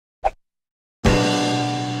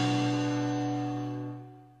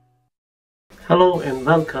Hello and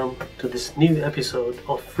welcome to this new episode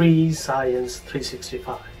of Free Science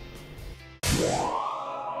 365.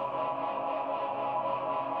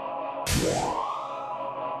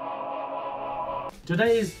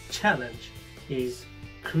 Today's challenge is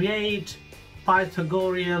create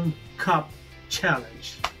Pythagorean cup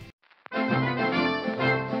challenge.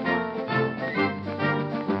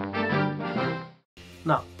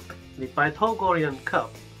 Now, the Pythagorean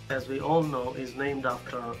cup, as we all know, is named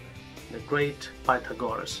after the great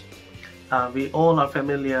Pythagoras. We all are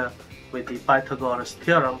familiar with the Pythagoras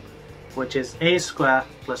theorem, which is a square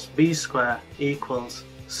plus b square equals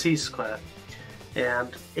c square.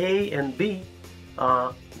 And a and b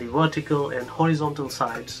are the vertical and horizontal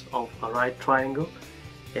sides of a right triangle,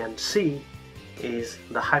 and c is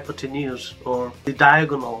the hypotenuse or the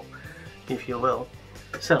diagonal, if you will.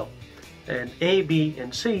 So, and a, b,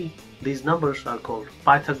 and c, these numbers are called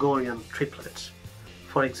Pythagorean triplets.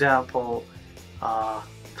 For example,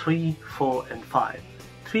 3, 4, and 5.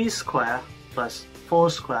 3 square plus 4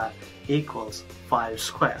 square equals 5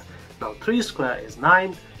 square. Now 3 square is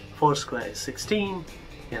 9, 4 square is 16,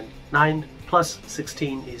 and 9 plus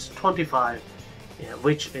 16 is 25,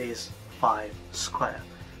 which is 5 square.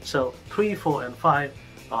 So 3, 4, and 5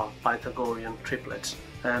 are Pythagorean triplets.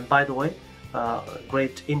 And by the way,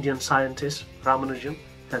 great Indian scientist Ramanujan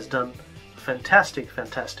has done fantastic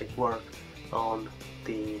work on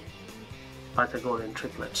the Pythagorean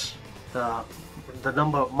triplets. The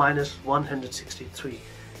number minus 163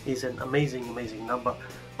 is an amazing number,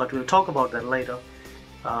 but we'll talk about that later.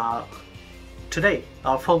 Today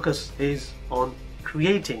our focus is on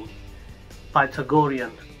creating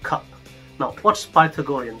Pythagorean cup. Now, what's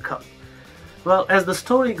Pythagorean cup? Well, as the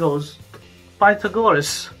story goes,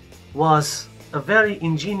 Pythagoras was a very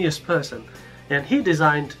ingenious person, and he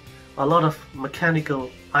designed a lot of mechanical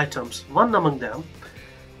items. One among them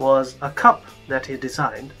was a cup that he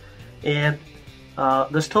designed, and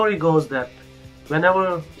the story goes that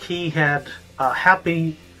whenever he had a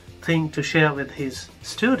happy thing to share with his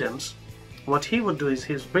students, what he would do is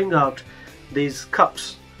he'd bring out these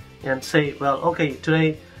cups and say, well, okay,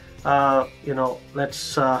 today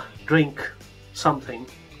let's drink something,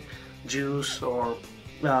 juice or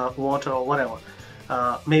water or whatever,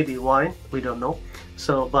 maybe wine, we don't know.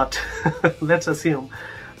 So, but let's assume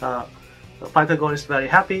Pythagoras is very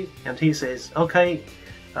happy, and he says, okay,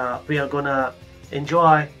 we are gonna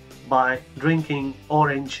enjoy by drinking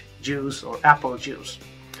orange juice or apple juice.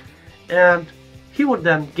 And he would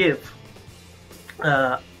then give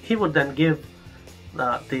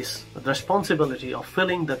this responsibility of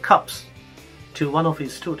filling the cups to one of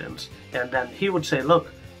his students, and then he would say,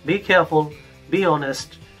 look, be careful, be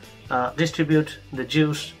honest, distribute the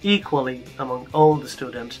juice equally among all the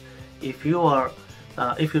students. If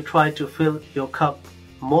you try to fill your cup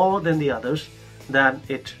more than the others, then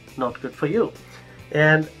it's not good for you.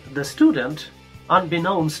 And the student,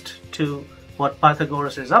 unbeknownst to what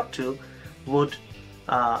Pythagoras is up to, would,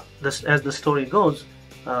 as the story goes,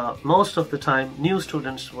 most of the time new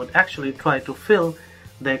students would actually try to fill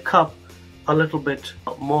their cup a little bit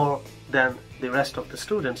more than the rest of the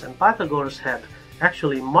students. And Pythagoras had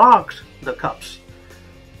actually marked the cups,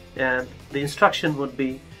 and the instruction would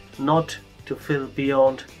be not to fill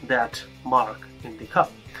beyond that mark in the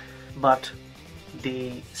cup. But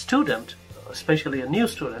the student, especially a new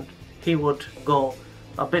student, he would go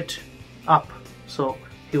a bit up, so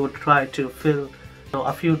he would try to fill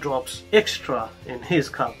a few drops extra in his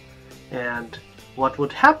cup, and what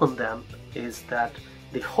would happen then is that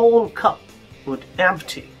the whole cup would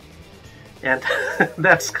empty, and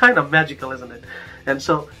that's kind of magical, isn't it? And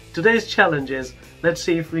so today's challenge is, let's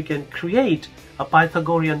see if we can create a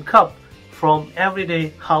Pythagorean cup from everyday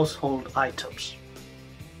household items.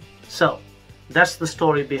 So that's the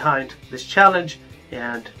story behind this challenge,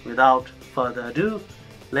 and without further ado,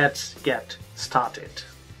 let's get started.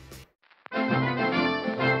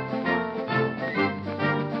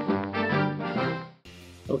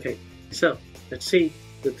 Okay, so let's see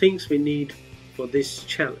the things we need for this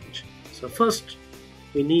challenge. So first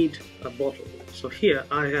we need a bottle. So here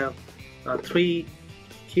I have 3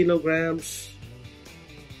 kilograms.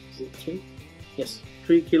 Is it 3? Yes,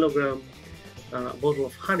 3 kilogram bottle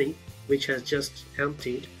of honey, which has just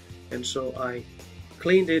emptied, and so I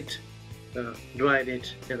cleaned it, dried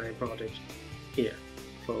it, and I brought it here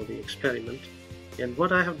for the experiment. And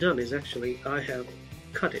what I have done is actually I have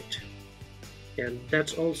cut it, and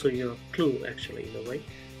that's also your clue actually in a way.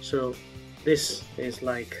 So this is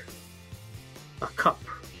like a cup,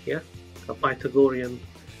 yeah, a Pythagorean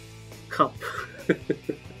cup.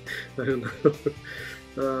 I don't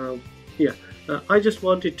know. I just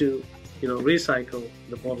wanted to recycle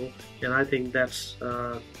the bottle, and I think that's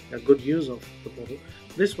a good use of the bottle.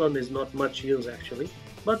 This one is not much use actually,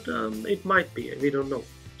 but it might be, we don't know.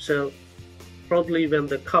 So probably when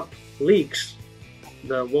the cup leaks,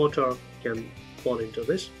 the water can fall into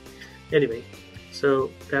this. Anyway,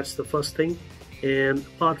 so that's the first thing. And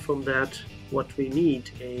apart from that, what we need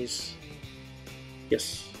is,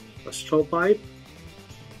 yes, a straw pipe.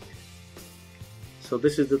 So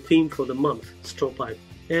this is the theme for the month, straw pipe,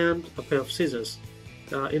 and a pair of scissors.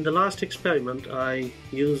 In the last experiment, I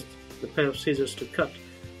used the pair of scissors to cut,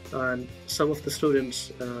 and some of the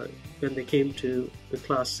students, when they came to the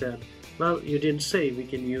class, said, well, you didn't say we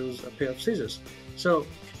can use a pair of scissors. So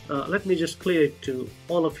let me just clear it to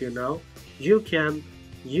all of you now. You can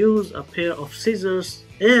use a pair of scissors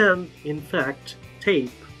and, in fact,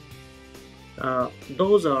 tape.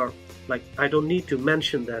 Those are, like, I don't need to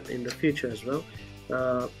mention that in the future as well.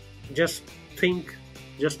 Just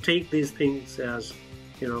take these things as,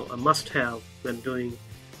 a must-have when doing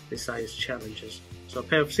the size challenges. So a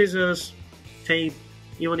pair of scissors, tape.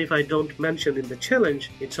 Even if I don't mention in the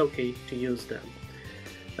challenge, it's okay to use them.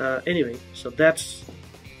 Anyway, so that's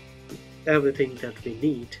everything that we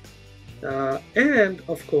need. And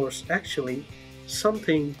of course, actually,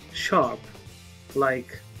 something sharp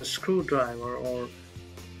like a screwdriver or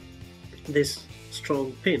this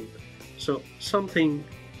strong pin. So something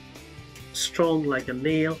strong like a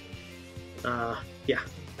nail. Yeah,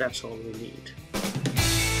 that's all we need.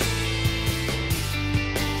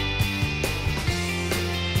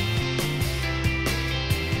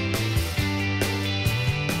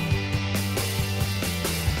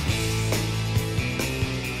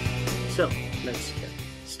 So let's get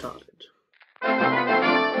started.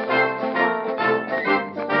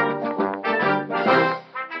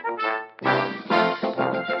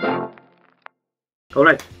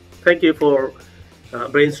 Alright, thank you for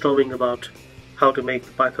brainstorming about how to make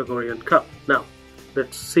the Pythagorean cup. Now,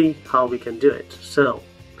 let's see how we can do it. So,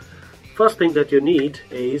 first thing that you need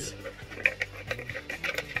is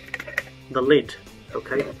the lid,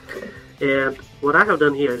 okay? And what I have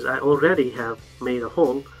done here is I already have made a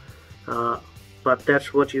hole, but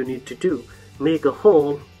that's what you need to do. Make a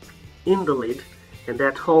hole in the lid, and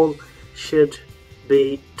that hole should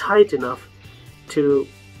be tight enough to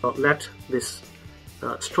let this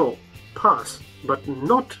straw pass, but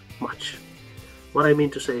not much. What I mean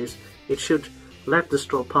to say is it should let the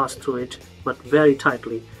straw pass through it, but very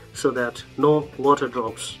tightly, so that no water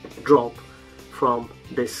drops drop from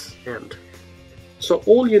this end. So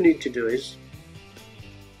all you need to do is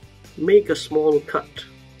make a small cut,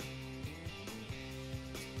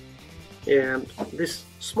 and this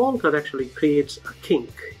small cut actually creates a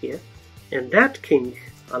kink here, and that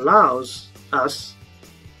kink allows us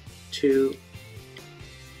to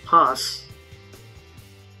pass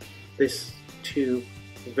this tube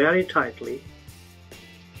very tightly,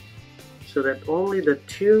 so that only the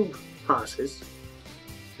tube passes.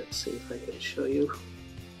 Let's see if I can show you.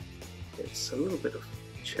 It's a little bit of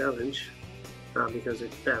a challenge because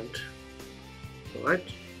it bent. Alright,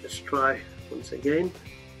 let's try once again.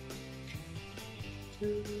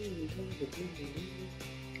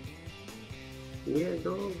 Yeah,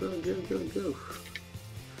 go.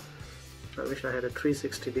 I wish I had a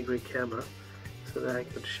 360-degree camera so that I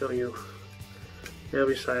could show you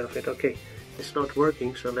every side of it. Okay, it's not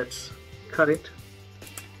working, so let's cut it.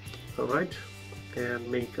 Alright, and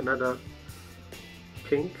make another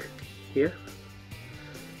kink here.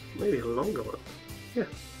 Maybe a longer one. Yeah,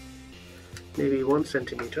 maybe 1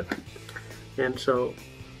 centimeter. And so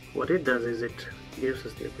what it does is it gives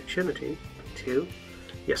us the opportunity to,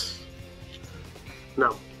 yes,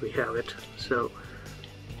 now we have it. So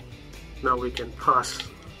now we can pass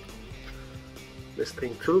this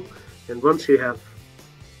thing through, and once you have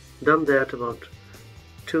done that about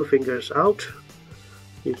 2 fingers out,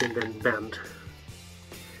 you can then bend.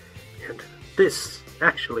 And this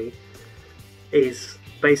actually is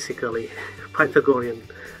basically Pythagorean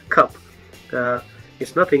cup.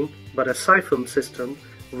 It's nothing but a siphon system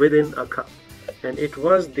within a cup, and it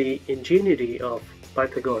was the ingenuity of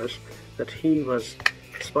Pythagoras that he was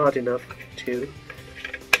smart enough to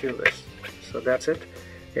do this. So that's it,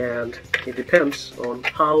 and it depends on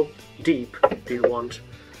how deep you want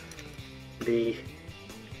the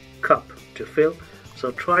cup to fill.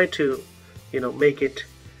 So try to make it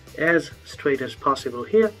as straight as possible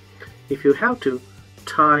here. If you have to,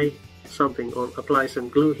 tie something or apply some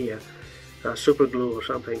glue here, super glue or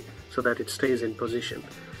something, so that it stays in position.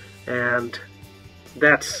 And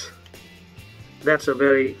that's a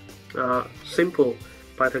very simple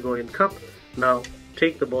Pythagorean cup. Now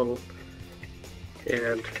take the bottle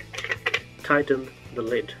and tighten the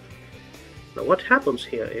lid. Now what happens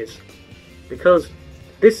here is, because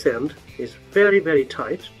this end is very, very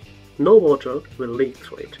tight, no water will leak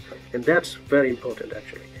through it, and that's very important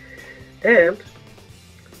actually. And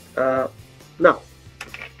now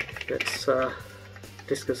let's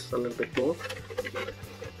discuss a little bit more.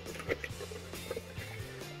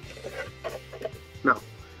 Now,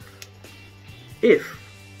 if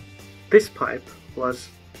this pipe was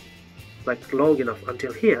like long enough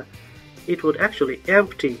until here, it would actually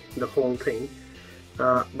empty the whole thing,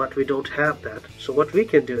 but we don't have that. So what we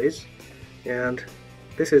can do is, and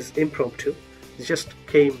this is impromptu, it just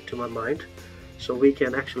came to my mind, so we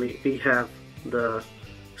have the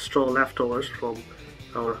straw leftovers from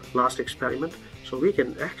our last experiment, so we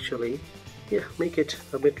can actually make it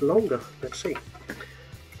a bit longer. Let's see.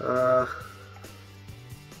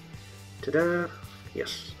 Ta-da!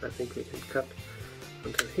 Yes, I think we can cut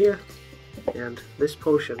until here, and this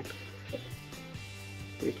portion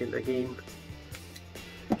we can again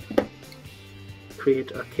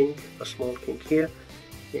create a kink, a small kink here,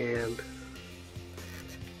 and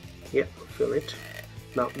fill it.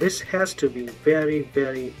 Now this has to be very,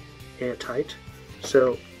 very airtight,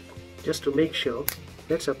 so just to make sure,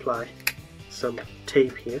 let's apply some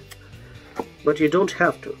tape here, but you don't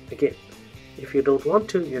have to. Again, if you don't want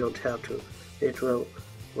to, you don't have to. It will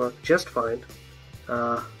work just fine,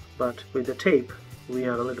 but with the tape we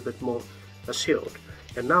are a little bit more assured.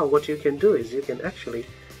 And now what you can do is you can actually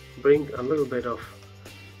bring a little bit of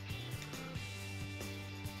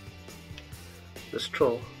the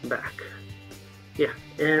straw back,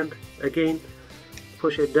 and again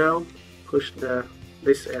push it down, push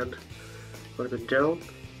this end a little bit down,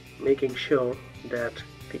 making sure that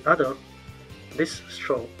this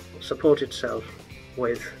straw supports itself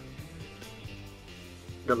with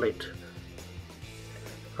the lid.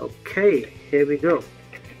 Okay, here we go.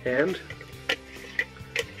 And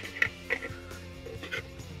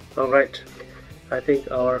alright, I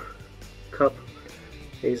think our cup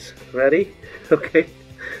is ready. Okay,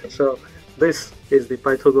 so this is the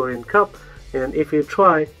Pythagorean cup, and if you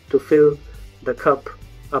try to fill the cup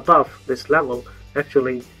above this level,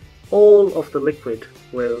 actually all of the liquid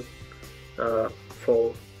will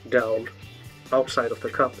fall down outside of the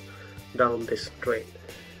cup, down this drain.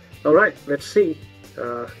 Alright, let's see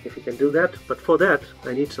if we can do that, but for that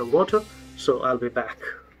I need some water, so I'll be back.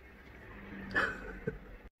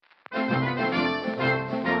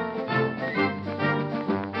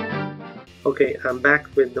 Okay, I'm back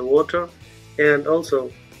with the water, and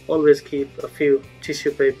also always keep a few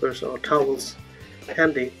tissue papers or towels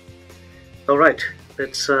handy. Alright,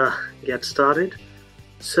 let's get started.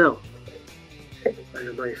 So, I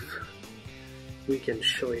don't know if we can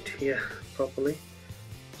show it here properly.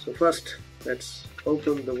 So first, let's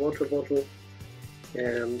open the water bottle,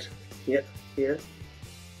 and here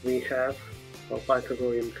we have our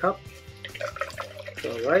Pythagorean cup.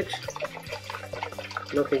 Alright,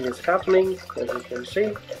 nothing is happening, as you can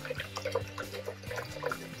see.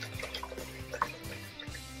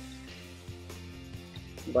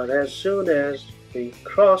 But as soon as we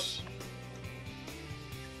cross,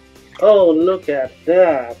 oh, look at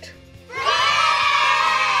that!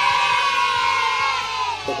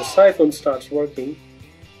 So the siphon starts working.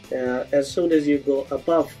 As soon as you go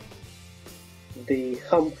above the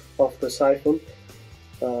hump of the siphon,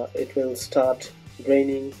 it will start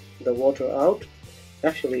draining the water out.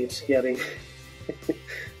 Actually, it's getting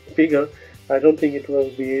bigger. I don't think it will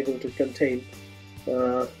be able to contain.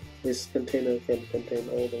 This container can contain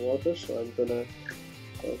all the water, so I'm gonna,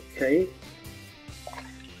 okay,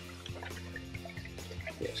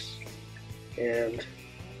 yes, and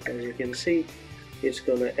as you can see, it's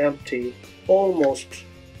gonna empty almost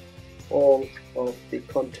all of the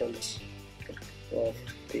contents of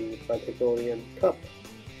the Pythagorean cup,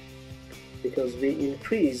 because we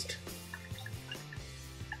increased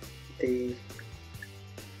the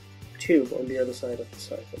tube on the other side of the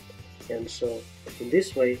siphon. And so in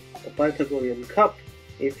this way, the Pythagorean cup,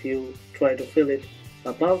 if you try to fill it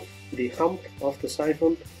above the hump of the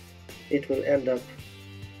siphon, it will end up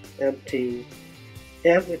emptying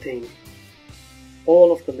everything,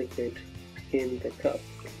 all of the liquid in the cup,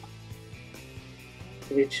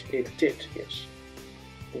 which it did. Yes,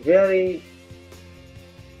 very,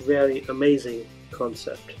 very amazing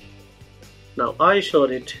concept. Now I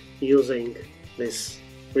showed it using this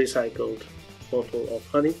recycled bottle of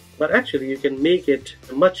honey, but actually you can make it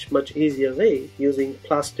a much easier way using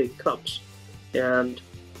plastic cups. And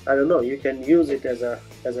I don't know, you can use it as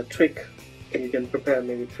a trick. You can prepare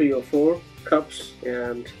maybe 3 or 4 cups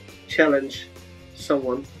and challenge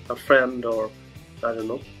someone, a friend or I don't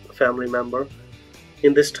know, a family member,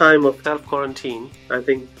 in this time of self-quarantine, I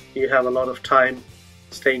think you have a lot of time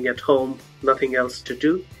staying at home, nothing else to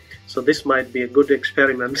do. So this might be a good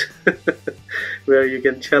experiment where you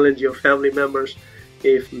can challenge your family members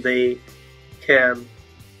if they can,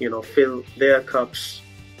 fill their cups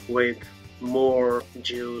with more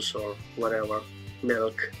juice or whatever,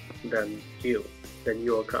 milk than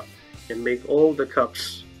your cup, and make all the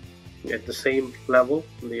cups at the same level,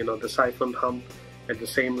 the siphon hump at the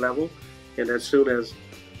same level. And as soon as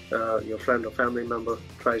your friend or family member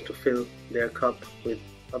tries to fill their cup with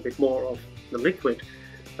a bit more of the liquid,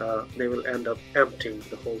 they will end up emptying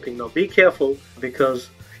the whole thing. Now be careful, because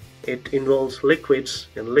it involves liquids,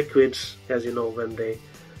 and liquids, as you know, when they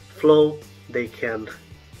flow, they can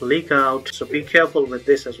leak out. So be careful with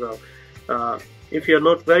this as well. If you're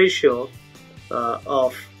not very sure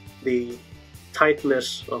of the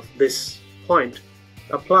tightness of this point,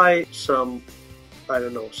 apply some,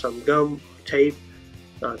 some gum, tape,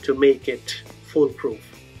 to make it foolproof,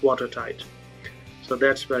 watertight. So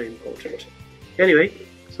that's very important. Anyway,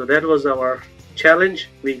 so that was our challenge.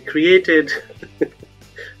 We created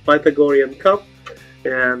Pythagorean cup,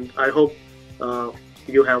 and I hope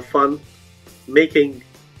you have fun making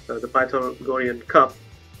the Pythagorean cup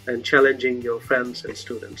and challenging your friends and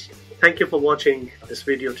students. Thank you for watching this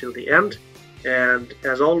video till the end, and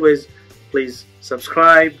as always, please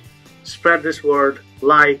subscribe, spread this word,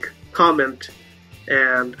 like, comment,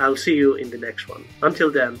 and I'll see you in the next one. Until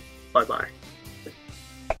then, bye bye.